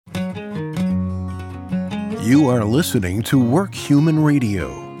You are listening to Work Human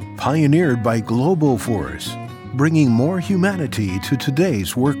Radio, pioneered by Global Force, bringing more humanity to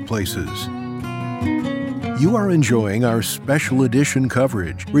today's workplaces. You are enjoying our special edition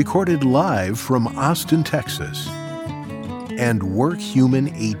coverage, recorded live from Austin, Texas, and Work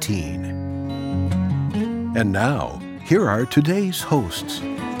Human 18. And now, here are today's hosts.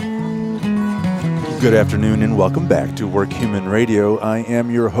 Good afternoon and welcome back to Work Human Radio. I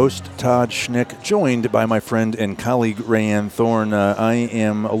am your host, Todd Schnick, joined by my friend and colleague, Rayanne Thorne. I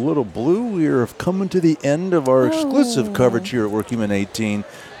am a little blue. We are coming to the end of our exclusive coverage here at Work Human 18.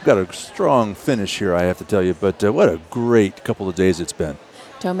 We've got a strong finish here, I have to tell you, but what a great couple of days it's been.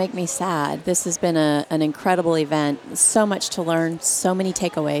 Don't make me sad. This has been an incredible event. So much to learn, so many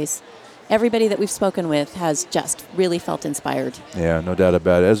takeaways. Everybody that we've spoken with has just really felt inspired. Yeah, no doubt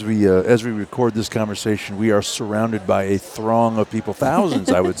about it. As we record this conversation, we are surrounded by a throng of people, thousands,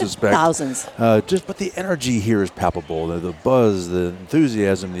 I would suspect. Thousands. But the energy here is palpable. The buzz, the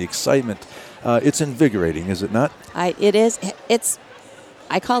enthusiasm, the excitement. It's invigorating, is it not? It is.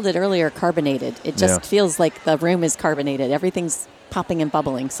 I called it earlier carbonated. It just feels like the room is carbonated. Everything's popping and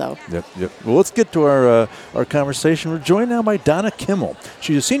bubbling. So. Yep. Well, let's get to our conversation. We're joined now by Donna Kimmel.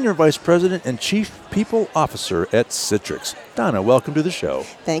 She's a Senior Vice President and Chief People Officer at Citrix. Donna, welcome to the show.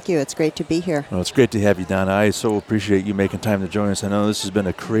 Thank you. It's great to be here. Well, it's great to have you, Donna. I so appreciate you making time to join us. I know this has been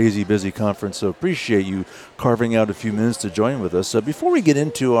a crazy busy conference, so appreciate you carving out a few minutes to join with us. Before we get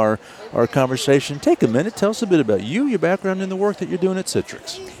into our conversation, take a minute. Tell us a bit about you, your background, and the work that you're doing at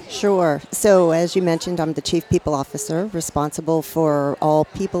Citrix. Sure. So as you mentioned, I'm the Chief People Officer, responsible for all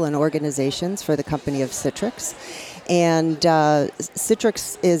people and organizations for the company of Citrix. And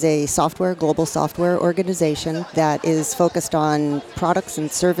Citrix is a global software organization that is focused on products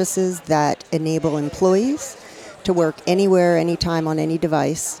and services that enable employees to work anywhere, anytime, on any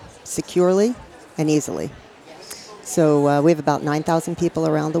device, securely and easily. So we have about 9,000 people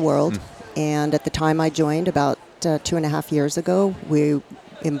around the world. And at the time I joined, about 2.5 years ago, we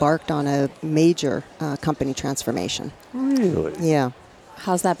embarked on a major company transformation. Really? Yeah.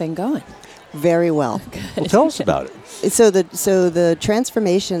 How's that been going? Very well. Well, tell us about it. So the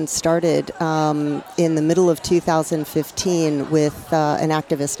transformation started in the middle of 2015 with an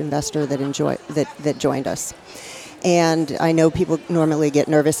activist investor that joined us. And I know people normally get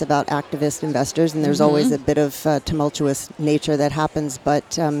nervous about activist investors, and there's always a bit of tumultuous nature that happens, but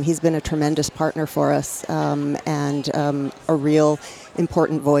he's been a tremendous partner for us and a real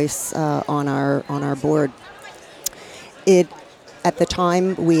important voice on our board. At the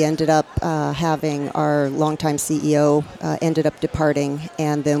time, we ended up having our longtime CEO ended up departing,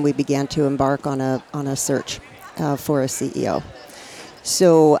 and then we began to embark on a search for a CEO.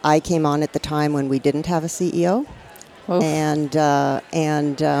 So I came on at the time when we didn't have a CEO, and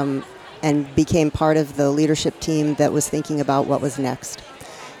became part of the leadership team that was thinking about what was next.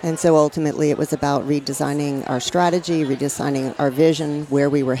 And so ultimately, it was about redesigning our strategy, redesigning our vision, where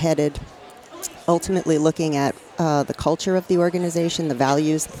we were headed. Ultimately looking at the culture of the organization, the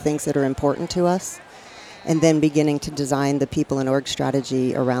values, the things that are important to us, and then beginning to design the people and org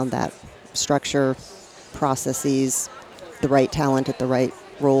strategy around that. Structure, processes, the right talent at the right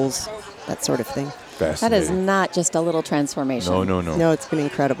roles, that sort of thing. That is not just a little transformation. No. No, it's been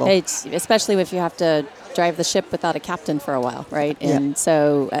incredible. Especially if you have to drive the ship without a captain for a while, right? And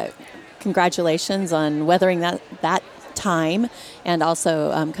so congratulations on weathering that time and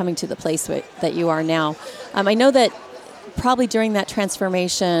also coming to the place that you are now. I know that probably during that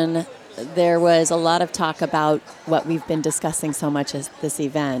transformation, there was a lot of talk about what we've been discussing so much as this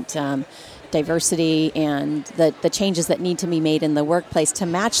event, diversity and the changes that need to be made in the workplace to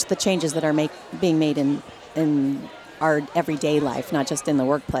match the changes that are being made in our everyday life, not just in the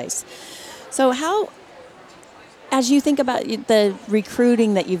workplace. So as you think about the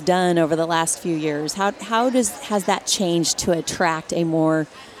recruiting that you've done over the last few years, how has that changed to attract a more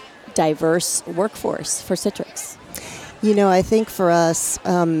diverse workforce for Citrix? I think for us,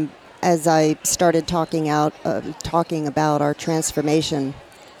 as I started talking about our transformation,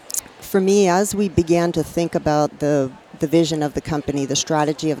 for me, as we began to think about the vision of the company, the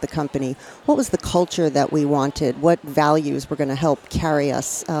strategy of the company, what was the culture that we wanted, what values were going to help carry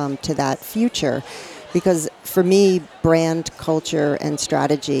us to that future? Because for me, brand, culture, and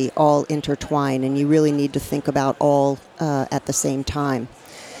strategy all intertwine, and you really need to think about all at the same time.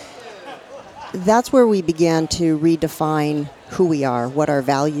 That's where we began to redefine who we are, what our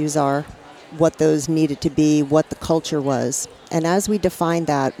values are, what those needed to be, what the culture was. And as we defined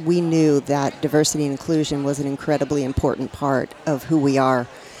that, we knew that diversity and inclusion was an incredibly important part of who we are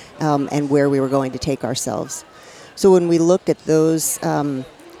and where we were going to take ourselves. So when we looked at those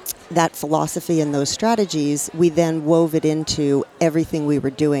that philosophy and those strategies, we then wove it into everything we were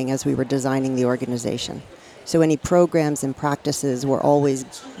doing as we were designing the organization. So any programs and practices were always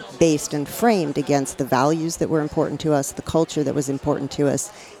based and framed against the values that were important to us, the culture that was important to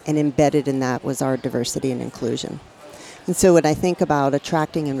us, and embedded in that was our diversity and inclusion. And so when I think about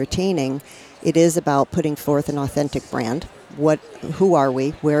attracting and retaining, it is about putting forth an authentic brand. Who are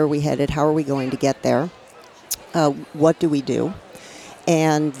we? Where are we headed? How are we going to get there? What do we do?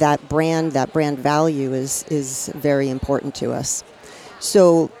 And that brand value is very important to us.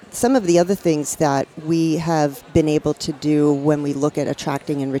 So some of the other things that we have been able to do when we look at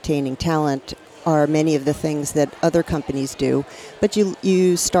attracting and retaining talent are many of the things that other companies do. But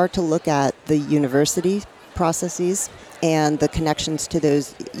you start to look at the university processes and the connections to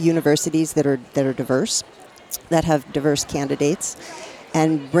those universities that are diverse, that have diverse candidates,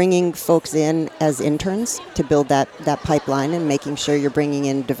 and bringing folks in as interns to build that pipeline and making sure you're bringing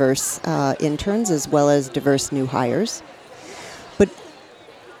in diverse interns as well as diverse new hires. But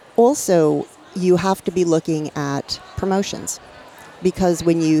also, you have to be looking at promotions, because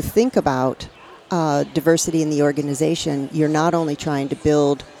when you think about diversity in the organization, you're not only trying to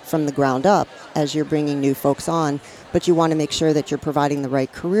build from the ground up as you're bringing new folks on, but you want to make sure that you're providing the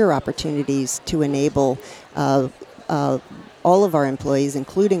right career opportunities to enable all of our employees,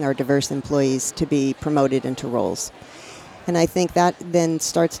 including our diverse employees, to be promoted into roles. And I think that then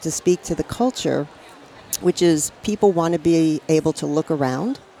starts to speak to the culture, which is people want to be able to look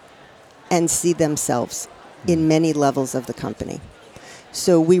around and see themselves in many levels of the company.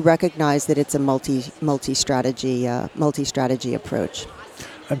 So we recognize that it's a multi-strategy approach.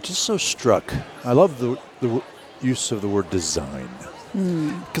 I'm just so struck. I love the use of the word design.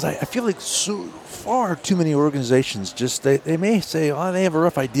 Because I feel like so far too many organizations just, they may say, oh, they have a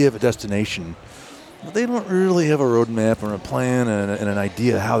rough idea of a destination, but they don't really have a roadmap or a plan and an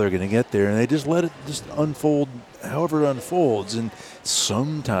idea how they're going to get there, and they just let it just unfold however it unfolds, and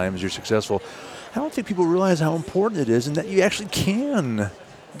sometimes you're successful. I don't think people realize how important it is and that you actually can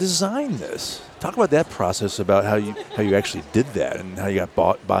design this. Talk about that process, about how you actually did that and how you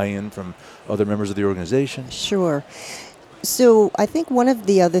got buy-in from other members of the organization. Sure. So I think one of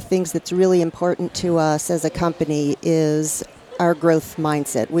the other things that's really important to us as a company is our growth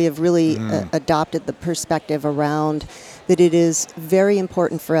mindset. We have really adopted the perspective around that it is very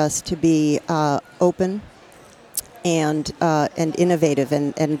important for us to be open and innovative,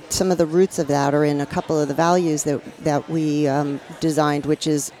 and some of the roots of that are in a couple of the values that we designed, which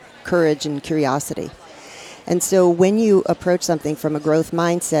is courage and curiosity. And so when you approach something from a growth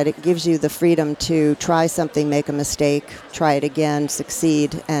mindset, it gives you the freedom to try something, make a mistake, try it again,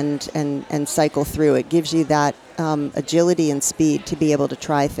 succeed, and cycle through. It gives you that agility and speed to be able to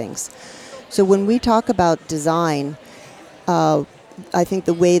try things. So when we talk about design, I think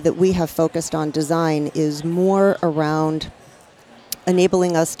the way that we have focused on design is more around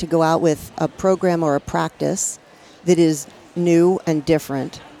enabling us to go out with a program or a practice that is new and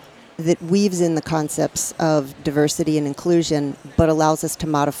different, that weaves in the concepts of diversity and inclusion, but allows us to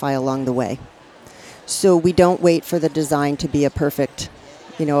modify along the way. So we don't wait for the design to be a perfect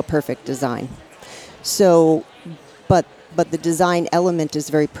design. So, but the design element is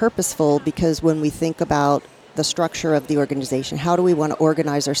very purposeful, because when we think about the structure of the organization, how do we want to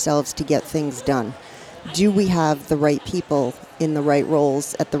organize ourselves to get things done? Do we have the right people in the right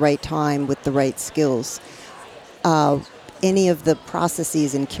roles at the right time with the right skills? Any of the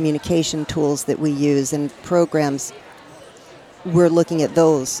processes and communication tools that we use and programs, we're looking at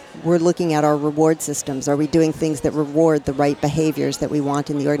those. We're looking at our reward systems. Are we doing things that reward the right behaviors that we want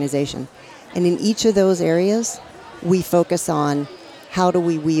in the organization? And in each of those areas, we focus on how do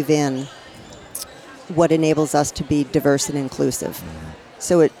we weave in what enables us to be diverse and inclusive.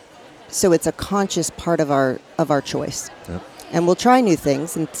 So it's a conscious part of our choice. Yep. And we'll try new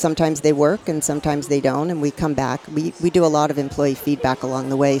things, and sometimes they work and sometimes they don't, and we come back. We do a lot of employee feedback along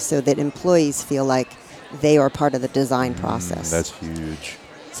the way so that employees feel like they are part of the design process. That's huge.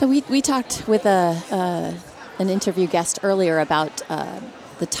 So we talked with an interview guest earlier about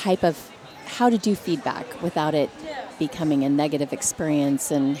the type of how to do feedback without it becoming a negative experience,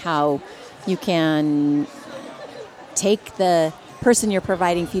 and how you can take the person you're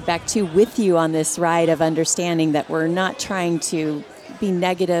providing feedback to with you on this ride of understanding that we're not trying to be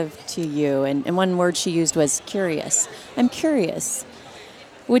negative to you. And one word she used was curious. I'm curious,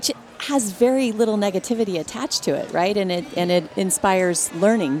 which has very little negativity attached to it, right? And it inspires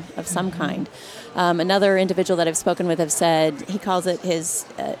learning of some kind. Another individual that I've spoken with have said, he calls it his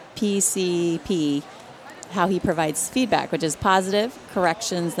PCP, how he provides feedback, which is positive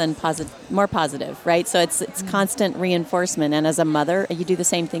corrections, then more positive, right? So it's constant reinforcement. And as a mother, you do the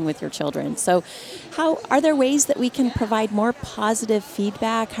same thing with your children. So how are there ways that we can provide more positive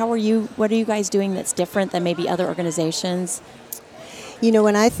feedback? What are you guys doing that's different than maybe other organizations? You know,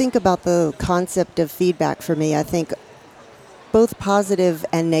 when I think about the concept of feedback for me, I think both positive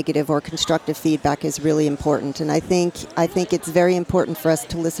and negative or constructive feedback is really important. And I think it's very important for us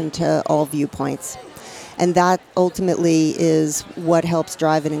to listen to all viewpoints. And that ultimately is what helps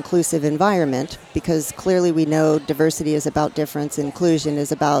drive an inclusive environment, because clearly we know diversity is about difference, inclusion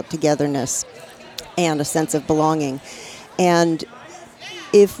is about togetherness and a sense of belonging. And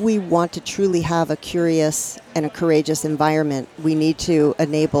if we want to truly have a curious and a courageous environment, we need to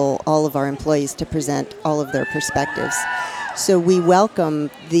enable all of our employees to present all of their perspectives. So we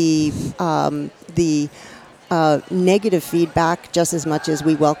welcome the negative feedback just as much as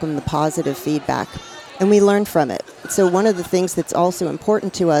we welcome the positive feedback. And we learn from it. So one of the things that's also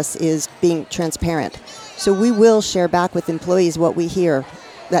important to us is being transparent. So we will share back with employees what we hear.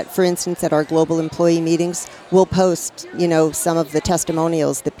 That, for instance, at our global employee meetings, we'll post, some of the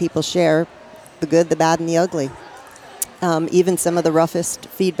testimonials that people share, the good, the bad, and the ugly, even some of the roughest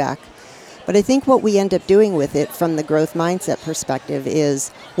feedback. But I think what we end up doing with it from the growth mindset perspective is,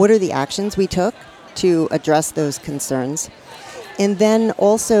 what are the actions we took to address those concerns? And then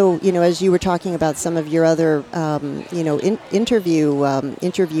also, as you were talking about some of your other,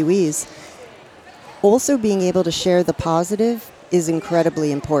 interviewees, also being able to share the positive is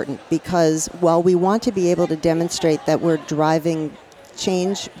incredibly important, because while we want to be able to demonstrate that we're driving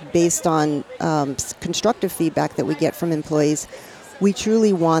change based on constructive feedback that we get from employees, we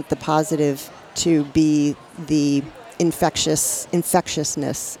truly want the positive to be the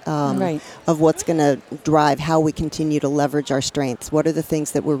infectiousness of what's going to drive how we continue to leverage our strengths. What are the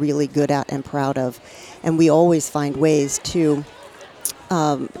things that we're really good at and proud of? And we always find ways to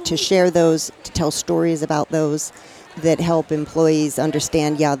share those, to tell stories about those that help employees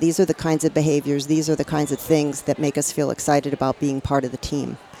understand, these are the kinds of behaviors, these are the kinds of things that make us feel excited about being part of the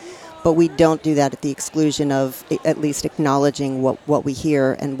team. But we don't do that at the exclusion of at least acknowledging what we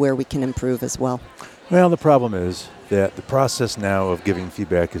hear and where we can improve as well. Well, the problem is that the process now of giving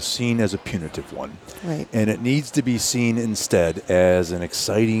feedback is seen as a punitive one. Right. And it needs to be seen instead as an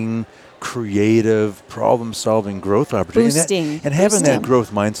exciting, creative, problem-solving growth opportunity. And having that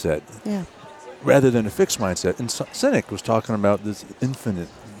growth mindset rather than a fixed mindset. And Sinek was talking about this infinite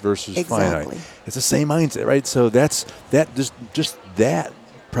versus finite. It's the same mindset, right? So that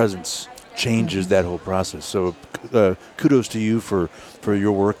presence changes that whole process. So kudos to you for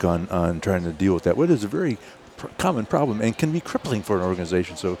your work on trying to deal with that. What is a very common problem and can be crippling for an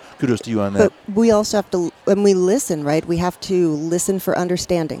organization. So kudos to you on that. But we also have to, when we listen, right, we have to listen for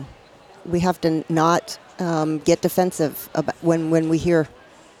understanding. We have to not get defensive about when we hear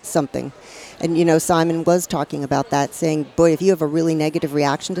something. And, Simon was talking about that, saying, boy, if you have a really negative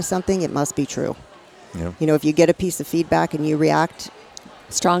reaction to something, it must be true. Yeah. If you get a piece of feedback and you react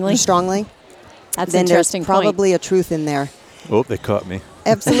strongly, that's then there's interesting probably a truth in there. Oh, they caught me.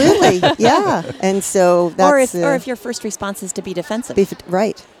 Absolutely, yeah. And so that's... Or if your first response is to be defensive.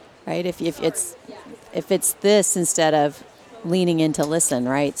 Right. Right, if it's this instead of leaning in to listen,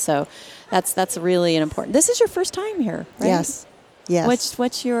 right? So that's really an important... This is your first time here, right? Yes.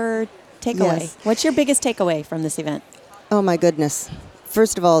 What's your takeaway? Yes. What's your biggest takeaway from this event? Oh, my goodness.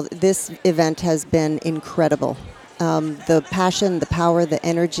 First of all, this event has been incredible. The passion, the power, the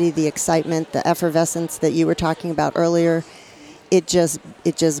energy, the excitement, the effervescence that you were talking about earlier, it just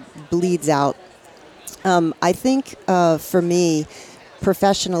bleeds out. I think for me,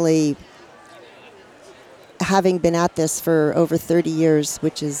 professionally, having been at this for over 30 years,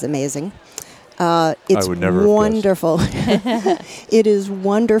 which is amazing, it's wonderful. It is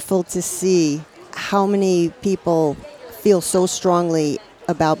wonderful to see how many people feel so strongly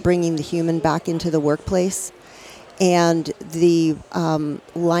about bringing the human back into the workplace. And the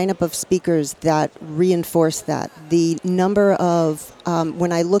lineup of speakers that reinforce that. The number of,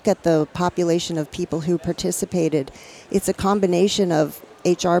 when I look at the population of people who participated, it's a combination of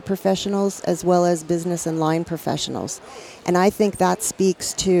HR professionals as well as business and line professionals. And I think that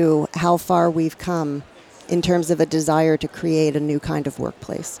speaks to how far we've come in terms of a desire to create a new kind of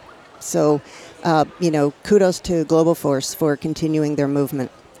workplace. So, kudos to Global Force for continuing their movement.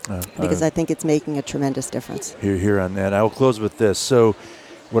 Because I think it's making a tremendous difference. Here on that. I will close with this. So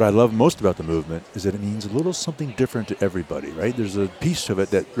what I love most about the movement is that it means a little something different to everybody, right? There's a piece of it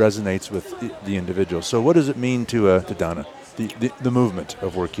that resonates with the individual. So what does it mean to Donna, the movement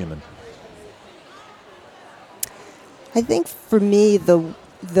of Work Human? I think for me,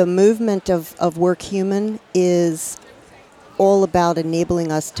 the movement of Work Human is all about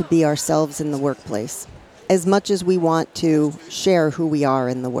enabling us to be ourselves in the workplace, as much as we want to share who we are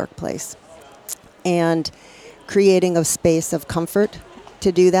in the workplace. And creating a space of comfort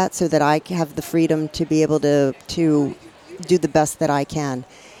to do that so that I have the freedom to be able to do the best that I can.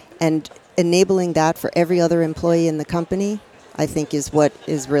 And enabling that for every other employee in the company, I think, is what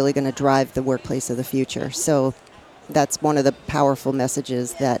is really going to drive the workplace of the future. So that's one of the powerful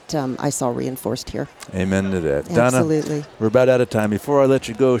messages that I saw reinforced here. Amen to that. Absolutely. Donna, we're about out of time. Before I let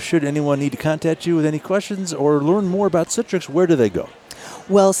you go, should anyone need to contact you with any questions or learn more about Citrix, where do they go?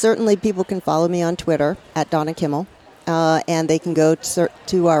 Well, certainly people can follow me on Twitter at Donna Kimmel, and they can go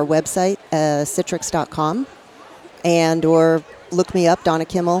to our website, citrix.com, and or look me up, Donna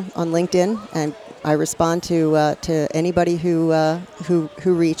Kimmel, on LinkedIn, and I respond to anybody who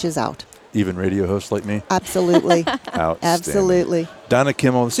reaches out. Even radio hosts like me? Absolutely. Outstanding. Absolutely. Donna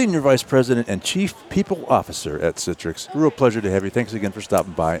Kimmel, the Senior Vice President and Chief People Officer at Citrix. Real pleasure to have you. Thanks again for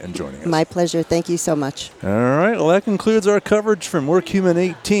stopping by and joining us. My pleasure. Thank you so much. All right. Well, that concludes our coverage from WorkHuman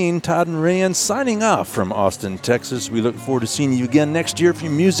 18. Todd and Rayanne signing off from Austin, Texas. We look forward to seeing you again next year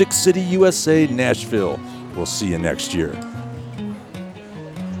from Music City, USA, Nashville. We'll see you next year.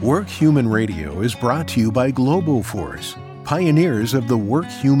 WorkHuman Radio is brought to you by Global Force, pioneers of the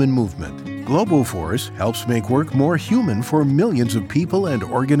WorkHuman movement. Global Force helps make work more human for millions of people and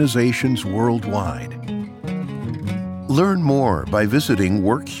organizations worldwide. Learn more by visiting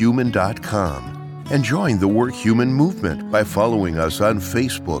workhuman.com and join the WorkHuman movement by following us on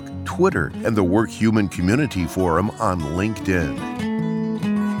Facebook, Twitter, and the WorkHuman Community Forum on LinkedIn.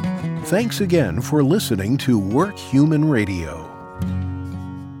 Thanks again for listening to WorkHuman Radio.